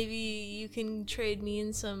 And maybe you can trade me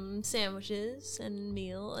in some sandwiches and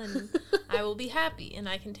meal, and I will be happy, and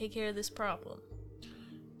I can take care of this problem.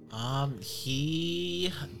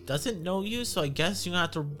 He doesn't know you, so I guess you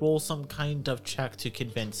have to roll some kind of check to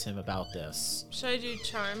convince him about this. Should I do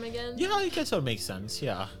charm again? Yeah, I guess that would make sense,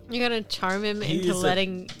 yeah. You're gonna charm him into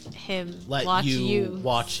letting him Let watch you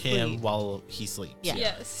watch sleep. him while he sleeps. Yeah.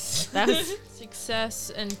 Yes. That was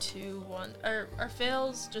Success and 2, 1. Are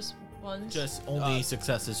fails just ones? Just only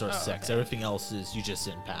successes are 6. okay. Everything else is you just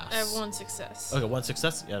didn't pass. I have 1 success. Okay, 1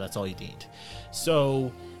 success? Yeah, that's all you need.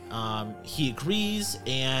 So, he agrees,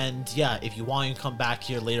 and yeah, if you want, you can come back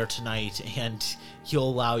here later tonight, and he'll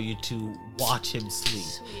allow you to watch him sleep.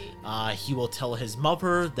 Sweet. He will tell his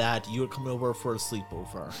mother that you're coming over for a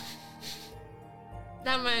sleepover.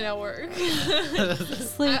 That might not work.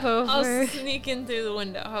 sleepover. I'll sneak in through the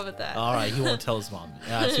window. How about that? All right, he won't tell his mom.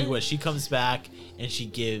 So what? She comes back and she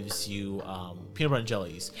gives you peanut butter and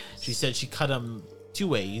jellies. She said she cut them 2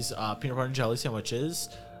 ways: peanut butter and jelly sandwiches,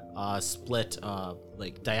 split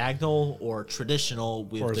like diagonal or traditional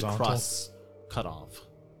with Horizontal. the crust cut off.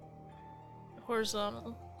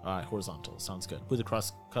 Horizontal. All right, horizontal sounds good. With the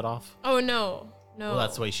crust cut off. Oh, no. No. Well,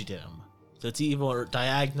 that's the way she did them. So it's either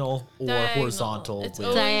diagonal or Diagonal. horizontal. It's with-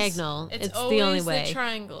 always- Diagonal. It's It's the always only way. the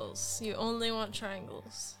triangles. You only want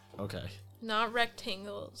triangles. Okay. Not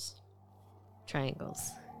rectangles. Triangles.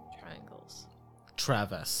 Triangles.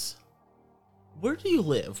 Travis, where do you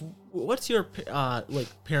live? What's your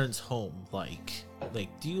like parents' home like?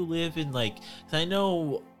 Like, do you live in like? 'Cause I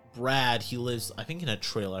know Brad. He lives, I think, in a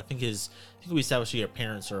trailer. I think we established your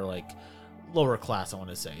parents are like lower class. I want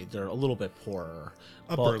to say they're a little bit poorer.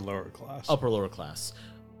 Upper but- lower class. Upper lower class.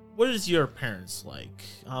 What is your parents like?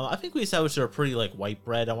 I think we established they're pretty like white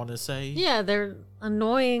bread. I want to say. Yeah, they're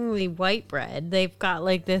annoyingly white bread. They've got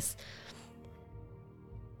like this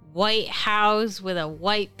white house with a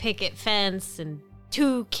white picket fence and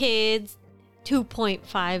 2 kids.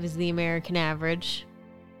 2.5 is the American average.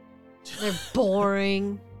 They're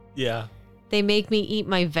boring. Yeah. They make me eat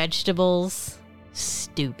my vegetables.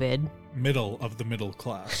 Stupid. Middle of the middle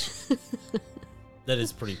class. That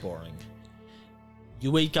is pretty boring.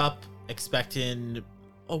 You wake up expecting.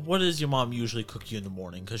 Oh, what does your mom usually cook you in the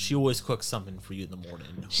morning? Because she always cooks something for you in the morning,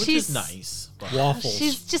 which She's- is nice. But Waffles.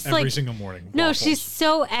 She's just every like- single morning. No, Waffles. she's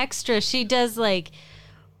so extra. She does like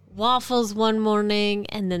waffles one morning,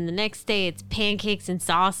 and then the next day it's pancakes and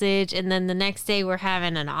sausage, and then the next day we're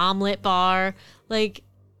having an omelet bar. Like,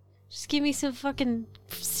 just give me some fucking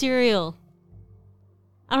cereal.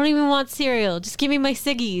 I don't even want cereal. Just give me my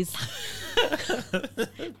ciggies.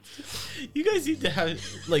 you guys need to have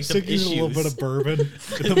like some Sticking issues. a little bit of bourbon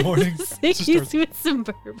in the morning. Just Ciggies start- with some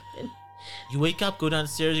bourbon. You wake up, go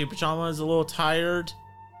downstairs, your pajamas, a little tired.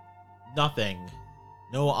 Nothing.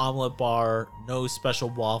 No omelet bar, no special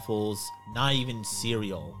waffles, not even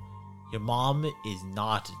cereal. Your mom is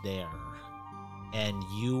not there. And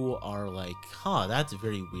you are like, huh, that's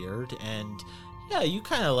very weird. And yeah, you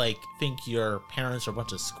kind of like think your parents are a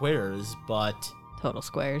bunch of squares, but Total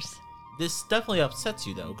squares. this definitely upsets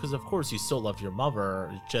you though, because of course you still love your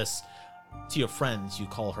mother. It's just to your friends, you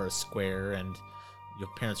call her a square, and your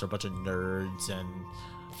parents are a bunch of nerds and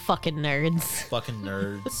Fucking nerds. fucking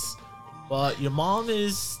nerds. But your mom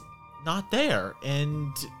is not there,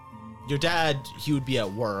 and your dad, he would be at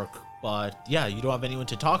work, but yeah, you don't have anyone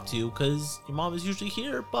to talk to because your mom is usually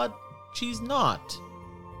here, but she's not.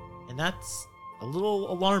 And that's a little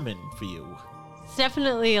alarming for you. It's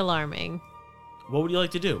definitely alarming. What would you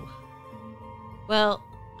like to do? Well,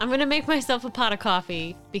 I'm going to make myself a pot of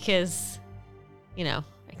coffee because, you know,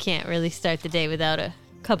 I can't really start the day without a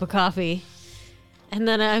cup of coffee. And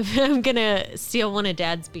then I'm going to steal one of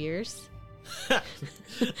Dad's beers.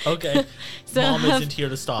 Okay. So, Mom isn't here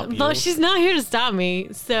to stop you. But she's not here to stop me.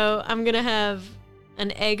 So I'm going to have an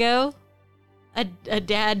Eggo, a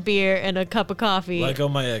Dad beer, and a cup of coffee. Lego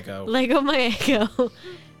my ego. Lego my Eggo.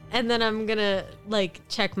 And then I'm going to, like,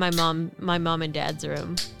 check my mom and Dad's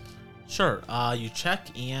room. Sure. You check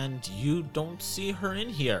and you don't see her in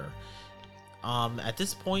here. At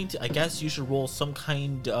this point, I guess you should roll some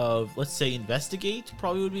kind of, let's say, investigate.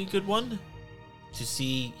 Probably would be a good one to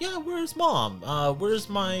see. Yeah, where's mom? Where's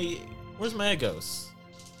my Egos?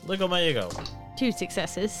 Lego my Ego. 2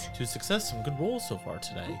 successes. 2 success, some good rolls so far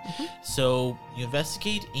today. So you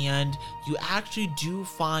investigate, and you actually do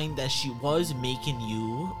find that she was making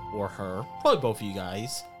you, or her, probably both of you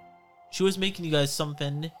guys, she was making you guys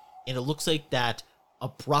something, and it looks like that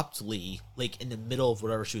abruptly, like in the middle of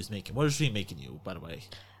whatever she was making. What was she making you, by the way?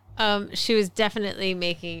 She was definitely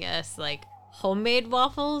making us like homemade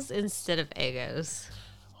waffles instead of Eggos.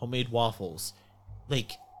 Homemade waffles.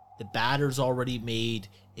 Like, the batter's already made.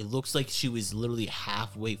 It looks like she was literally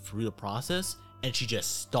halfway through the process, and she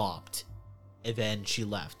just stopped, and then she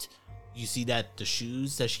left. You see that the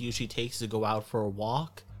shoes that she usually takes to go out for a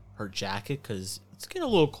walk, her jacket, because it's getting a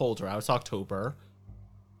little colder out. It's October.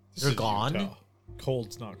 They're gone. Utah.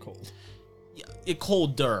 Cold's not cold. Yeah, it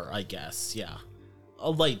colder, I guess. Yeah,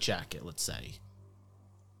 a light jacket, let's say.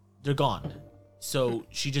 They're gone. So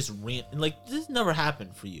she just ran, and like, this never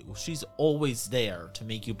happened for you. She's always there to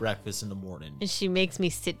make you breakfast in the morning. And she makes me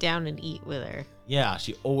sit down and eat with her. Yeah,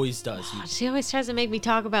 she always does. She always tries to make me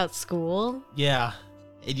talk about school. Yeah,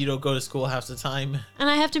 and you don't go to school half the time. And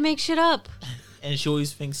I have to make shit up. And she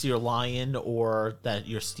always thinks you're lying or that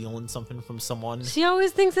you're stealing something from someone. She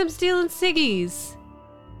always thinks I'm stealing ciggies.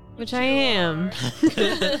 Which I am.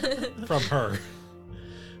 From her.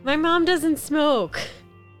 My mom doesn't smoke.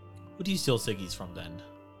 Who do you steal ciggies from then?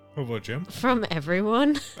 What about Jim? From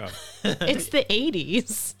everyone. Oh. It's the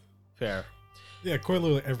 80s. Fair. Yeah, quite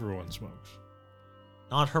literally everyone smokes.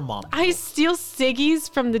 Not her mom. I steal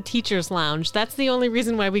ciggies from the teacher's lounge. That's the only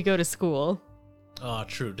reason why we go to school. Oh,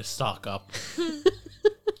 true, to stock up.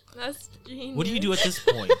 That's genius. What do you do at this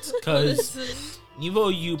point? Because even though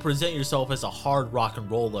you present yourself as a hard rock and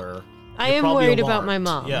roller, I you're am probably worried about my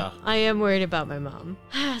alarmed. mom. Yeah. I am worried about my mom.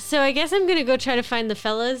 So I guess I'm going to go try to find the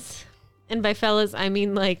fellas. And by fellas, I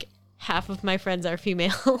mean like half of my friends are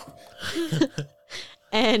female.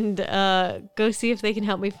 And go see if they can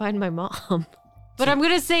help me find my mom. But I'm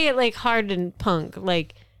going to say it like hard and punk.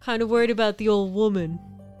 Like, kind of worried about the old woman.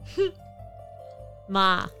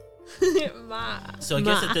 Ma. Ma. So I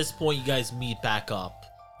guess Ma. at this point you guys meet back up.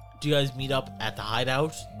 Do you guys meet up at the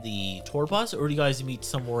hideout, the tour bus, or do you guys meet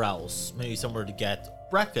somewhere else? Maybe somewhere to get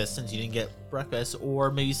breakfast since you didn't get breakfast,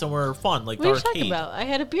 or maybe somewhere fun like What the are you arcade. talking about? I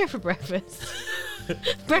had a beer for breakfast.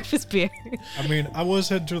 Breakfast beer. I mean, I was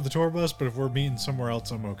heading to the tour bus, but if we're meeting somewhere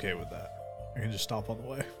else, I'm okay with that. I can just stop on the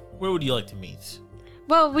way. Where would you like to meet?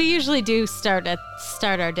 Well, we usually do start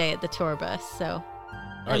our day at the tour bus, so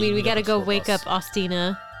I Alright, mean, you we meet got to at the go tour wake bus. up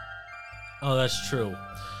Austina. Oh, that's true.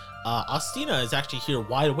 Austina is actually here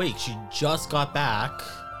wide awake. She just got back.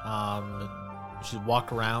 She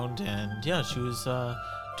walked around and yeah, she was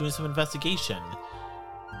doing some investigation.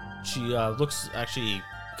 She looks actually,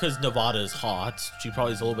 because Nevada is hot, she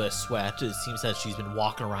probably has a little bit of sweat. It seems that she's been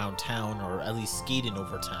walking around town or at least skating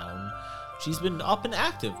over town. She's been up and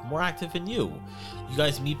active, more active than you. You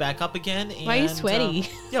guys meet back up again. And, Why are you sweaty?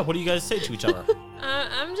 Yeah, what do you guys say to each other?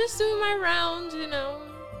 I'm just doing my round, you know.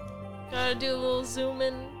 Gotta do a little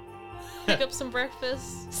zooming. Pick up some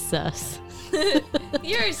breakfast. Sus.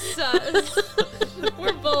 You're sus.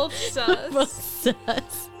 We're both sus. Both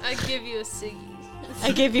sus. I give you a ciggy.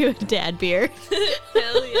 I give you a dad beer.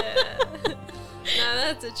 Hell yeah. Now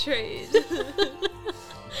that's a trade.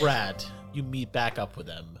 Brad, you meet back up with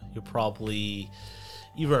them. You're probably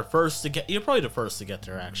You're probably the first to get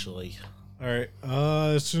there, actually. All right.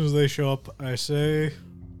 As soon as they show up, I say,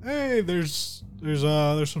 "Hey, there's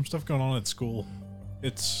some stuff going on at school.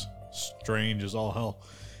 It's strange as all hell.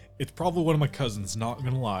 It's probably one of my cousins, not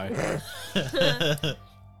gonna lie,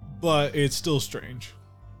 but it's still strange.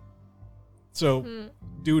 So,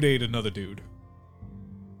 dude ate another dude,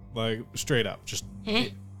 like straight up, just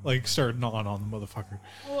like started gnawing on the motherfucker.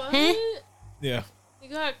 What? Yeah." You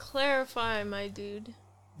gotta clarify, my dude.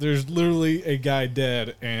 There's literally a guy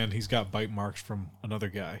dead, and he's got bite marks from another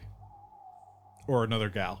guy. Or another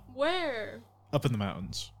gal. Where? Up in the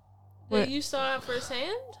mountains. That you saw at first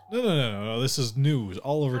hand? No. This is news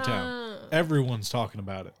all over town. Everyone's talking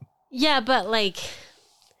about it. Yeah, but like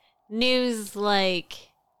news like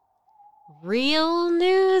real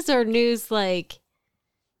news or news like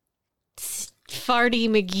Farty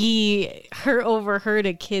McGee overheard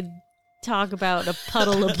a kid talk about a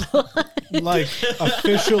puddle of blood. Like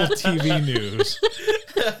official TV news.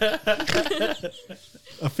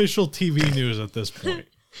 Official TV news at this point.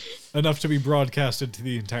 Enough to be broadcasted to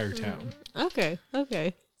the entire town. Okay.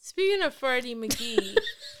 Speaking of Farty McGee,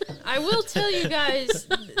 I will tell you guys,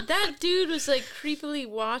 that dude was like creepily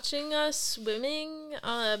watching us swimming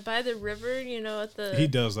by the river, at the... He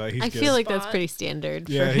does that. He's I good. feel like that's Spot. pretty standard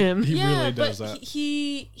Yeah, for him. he yeah, really does but that.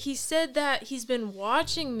 he said that he's been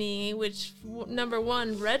watching me, which number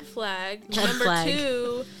one, red flag. Red number flag.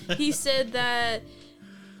 two, he said that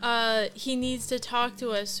he needs to talk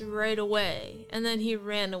to us right away, and then he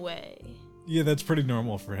ran away. Yeah, that's pretty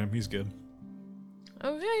normal for him. He's good.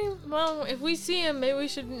 Okay, well, if we see him, maybe we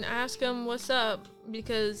should ask him what's up,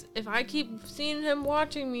 because if I keep seeing him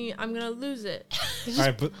watching me, I'm gonna lose it. All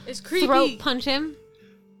right, but It's creepy. Throat punch him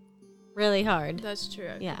really hard. That's true.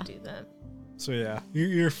 I Yeah. could do that. so yeah,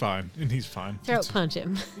 you're fine, and he's fine. Throat punch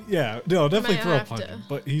him. Yeah, no, definitely Might throw have punch to. him,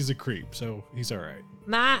 but he's a creep, so he's all right.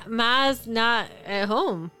 Ma's not at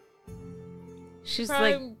home. She's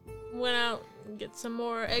like, Probably went out and get some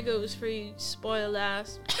more Eggos for you, spoiled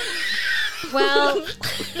ass. well,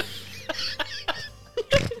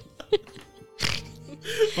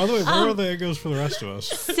 By the way, where are the Eggos for the rest of us?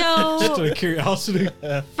 Just so out of curiosity.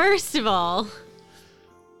 first of all,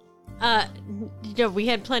 we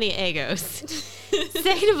had plenty of Eggos.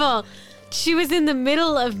 Second of all, she was in the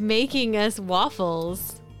middle of making us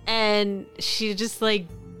waffles, and she just like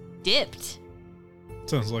dipped.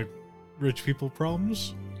 Sounds like rich people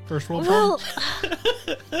problems. First world Well,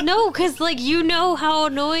 problems. no, because, like, you know how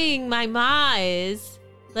annoying my ma is.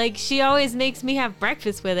 Like, she always makes me have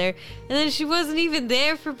breakfast with her, and then she wasn't even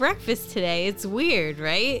there for breakfast today. It's weird,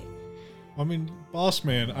 right? I mean, boss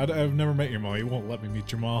man, I've never met your mom. You won't let me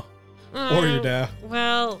meet your mom or your dad,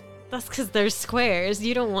 Well, that's because they're squares.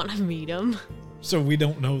 You don't want to meet them. so we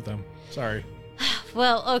don't know them. Sorry.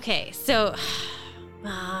 Well, okay, so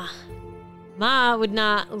Ma would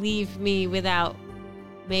not leave me without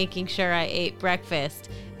making sure I ate breakfast,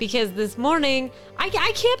 because this morning I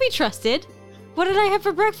can't be trusted. What did I have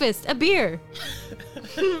for breakfast? A beer.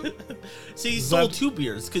 So you Is sold that- 2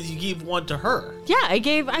 beers because you gave one to her. Yeah, I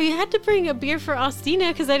had to bring a beer for Austina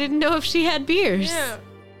because I didn't know if she had beers. Yeah.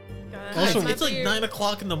 Gotta Also- have my It's like beer. 9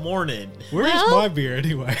 o'clock in the morning. Where's Well- my beer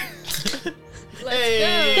anyway?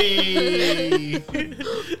 Hey!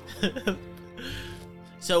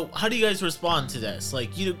 So, how do you guys respond to this?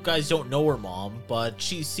 Like, you guys don't know her mom, but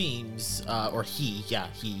she seems, or he,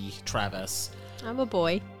 Travis. I'm a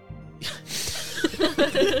boy.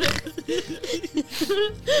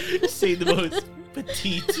 Say the most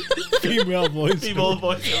petite Female voice. female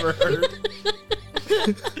voice ever heard.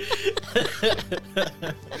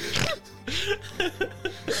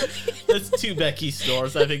 That's 2 Becky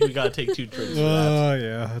snores. I think we gotta take 2 drinks for that.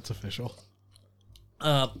 Yeah, that's official.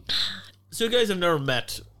 So you guys have never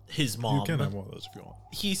met his You mom. can have one of those if you want.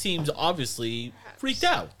 He seems obviously freaked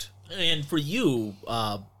out. And for you,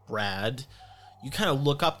 Brad, you kind of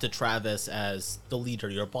look up to Travis as the leader,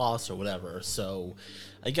 your boss or whatever. So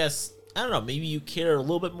I guess, I don't know, maybe you care a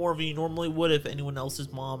little bit more than you normally would if anyone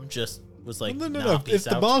else's mom just was like, No. nah, If peace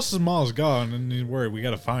the out. boss's mom's gone and you're worried, we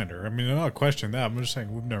gotta find her. I mean, I'm not questioning that. I'm just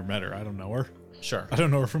saying we've never met her. I don't know her. Sure. I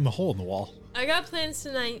don't know her from the hole in the wall. I got plans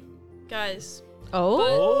tonight, guys.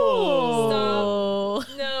 Oh.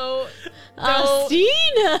 No.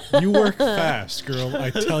 Austina. You work fast, girl. I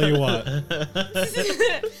tell you what.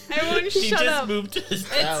 Everyone He shut just up. moved to his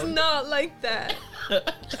It's town. not like that.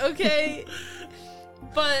 Okay?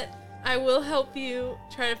 But I will help you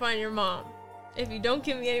try to find your mom. If you don't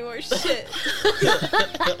give me any more shit.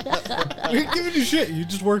 We're giving you shit. You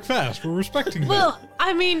just work fast. We're respecting that. Well,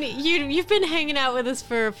 I mean, you've been hanging out with us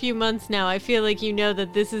for a few months now. I feel like you know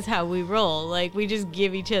that this is how we roll. Like, we just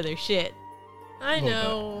give each other shit. I Little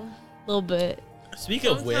know. A little bit.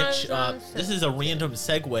 Speaking of which, Sometimes I'm this is a random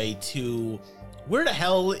segue to where the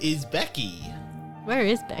hell is Becky? Where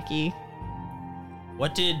is Becky?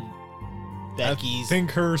 What did I Becky's think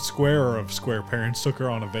her square of square parents took her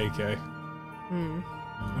on a vacay.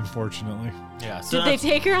 Unfortunately. yeah? So Did they that's-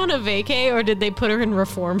 take her on a vacay or did they put her in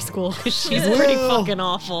reform school? Because she's pretty Well- fucking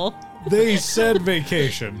awful. They said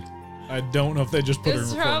vacation. I don't know if they just put her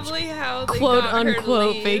It's in reform probably how they Quote, got her to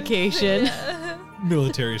unquote, leave. vacation. Yeah. school.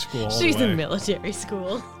 Military school. All She's the way. in military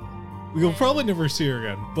school. We'll probably never see her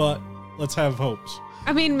again, but let's have hopes.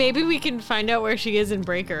 I mean, maybe we can find out where she is and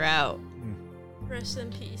break her out. Rest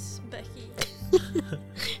in peace, Becky.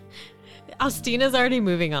 Austina's already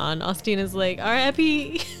moving on. Austina's like,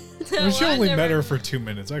 R.I.P. I mean, she I only never- met her for 2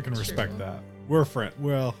 minutes. I can respect that. We're a friend.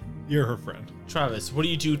 Well, you're her friend. Travis, what do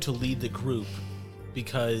you do to lead the group?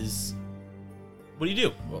 Because what do you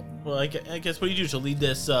do? Well, I guess what do you do to lead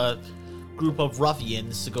this group of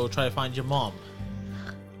ruffians to go try to find your mom?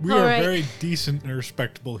 We All are right. very decent and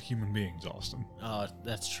respectable human beings, Austin.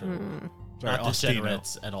 That's true. Sorry, not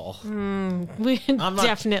degenerates at all. We're I'm not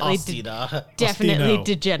definitely Austina. definitely Ostino.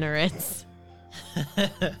 degenerates.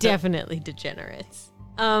 Definitely degenerates.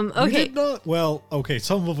 We Okay. did not. Well, okay.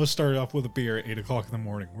 Some of us started off with a beer at 8 o'clock in the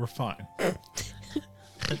morning. We're fine.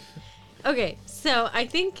 Okay, so I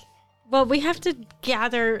think, well, we have to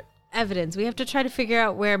gather evidence. We have to try to figure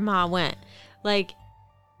out where Ma went. Like,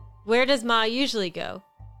 where does Ma usually go?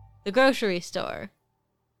 The grocery store.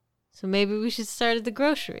 So maybe we should start at the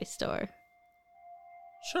grocery store.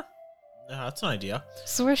 Sure. Yeah, that's an idea.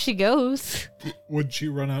 That's where she goes. Would she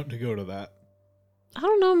run out to go to that? I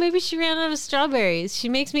don't know, maybe she ran out of strawberries. She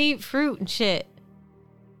makes me eat fruit and shit.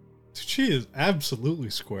 She is absolutely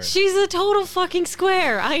square. She's a total fucking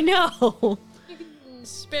square, I know. You can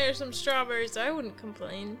spare some strawberries. I wouldn't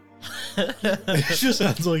complain. It just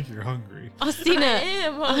sounds like you're hungry. I Austina,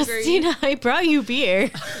 am hungry. Austina, I brought you beer.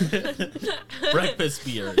 Breakfast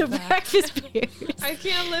beer. Breakfast beer. I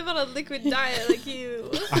can't live on a liquid diet like you.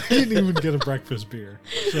 I didn't even get a breakfast beer.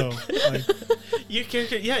 So, like, You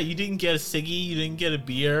didn't get a ciggy, you didn't get a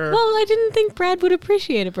beer. Well, I didn't think Brad would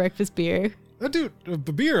appreciate a breakfast beer. I do the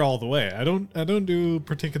beer all the way. I don't do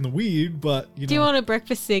partake in the weed, but you know. Do you want a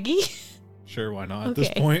breakfast ciggy? Sure, why not? At this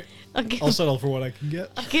Okay. point, I'll give, I'll settle for what I can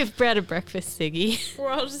get. I'll give Brad a breakfast ciggy. We're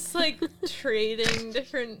all just like trading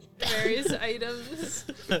different various items.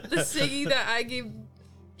 The ciggy that I gave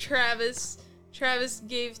Travis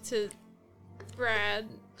gave to Brad.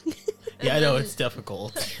 Yeah, I know, then- it's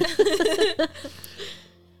difficult.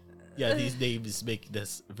 Yeah, these names make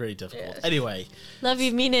this very difficult. Yes. Anyway, Love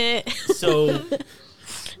you, mean it. so...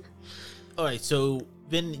 Alright, so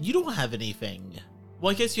then you don't have anything.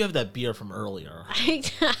 Well, I guess you have that beer from earlier.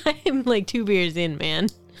 I'm like 2 beers in, man.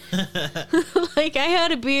 Like, I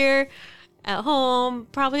had a beer at home,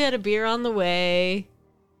 probably had a beer on the way.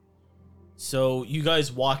 So you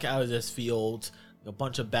guys walk out of this field, a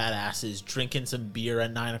bunch of badasses drinking some beer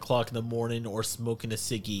at 9 o'clock in the morning or smoking a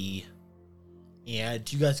ciggy.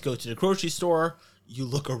 And you guys go to the grocery store. You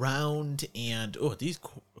look around, and these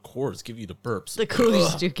cords give you the burps. The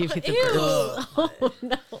coolers do give you the Ew. burps. Oh,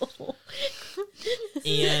 no.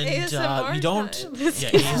 And ASMR you don't. time. Yeah,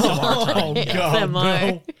 ASMR time. Oh God, no!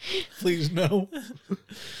 ASMR. Please no.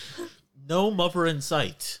 No mother in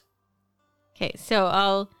sight. Okay, so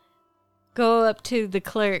I'll go up to the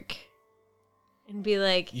clerk and be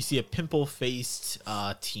like, You see a pimple-faced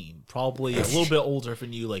teen, probably a little bit older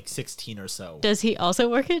than you, like 16 or so. does he also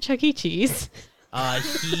work at Chuck E. Cheese?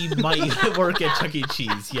 He might work at Chuck E.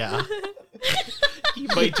 Cheese. Yeah, he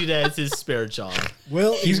might do that as his spare job.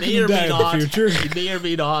 Well, he's He may gonna or die may in the not. future. He may or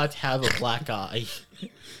may not have a black eye.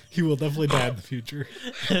 He will definitely die in the future.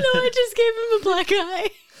 No, I just gave him a black eye.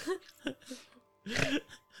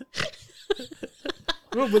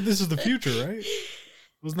 No, but this is the future, right?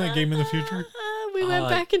 Wasn't that game in the future? We went Uh,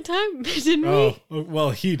 back in time, didn't Oh, we? well,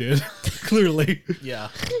 he did. Clearly. Yeah.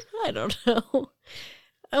 I don't know.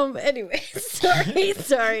 Anyway,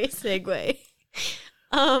 sorry, segue.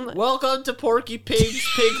 Welcome to Porky Pig's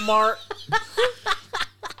Pig Mart.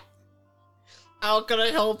 How can I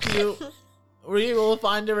help you? Were you able to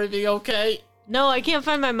find everything okay? No, I can't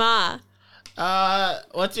find my ma.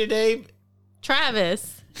 What's your name?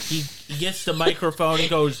 Travis. He gets the microphone and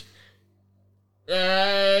goes,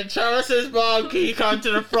 Travis's mom, can you come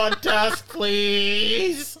to the front desk,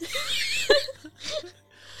 please?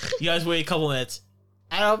 You guys wait a couple minutes.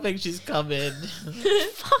 I don't think she's coming.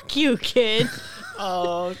 Fuck you, kid.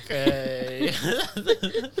 Okay.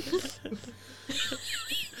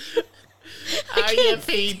 I get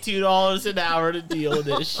paid $2 an hour to deal with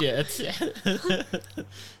this shit.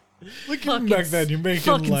 Look, Fucking back then, you're making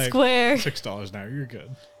Fucking like square. $6 an hour. You're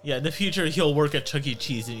good. Yeah, in the future he'll work at Chuck E.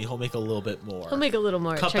 Cheese and he'll make a little bit more. I'll make a little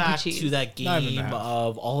more at Cut Chuck E. back Cheese. to that Not even game half.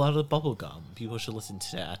 of All Out of Bubblegum. People should listen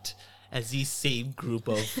to that. As these same group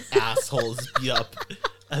of assholes beat up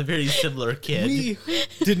a very similar kid. We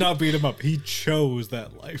did not beat him up. He chose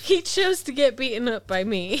that life. He chose to get beaten up by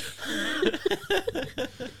me.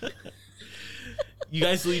 You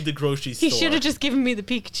guys leave the grocery store. He should have just given me the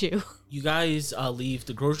Pikachu. You guys leave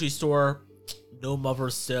the grocery store. No mother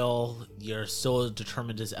still. You're still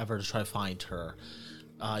determined as ever to try to find her.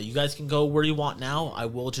 You guys can go where you want now. I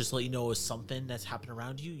will just let you know if something that's happened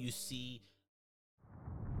around you. You see...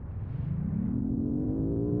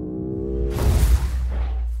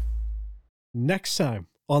 Next time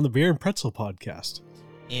on the Beer and Pretzel podcast.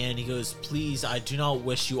 And he goes, please, I do not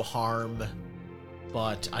wish you harm,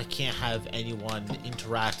 but I can't have anyone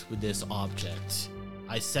interact with this object.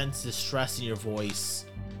 I sense distress in your voice.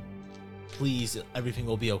 Please, everything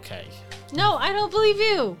will be okay. No, I don't believe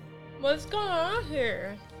you. What's going on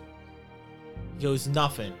here? He goes,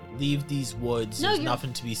 nothing. Leave these woods. No, There's you're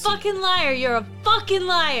nothing to be seen. Fucking liar. You're a fucking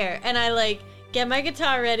liar. And I like get my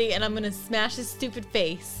guitar ready and I'm going to smash his stupid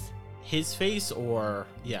face. His face or,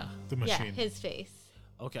 yeah. The machine. Yeah, his face.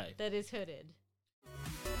 Okay. That is hooded.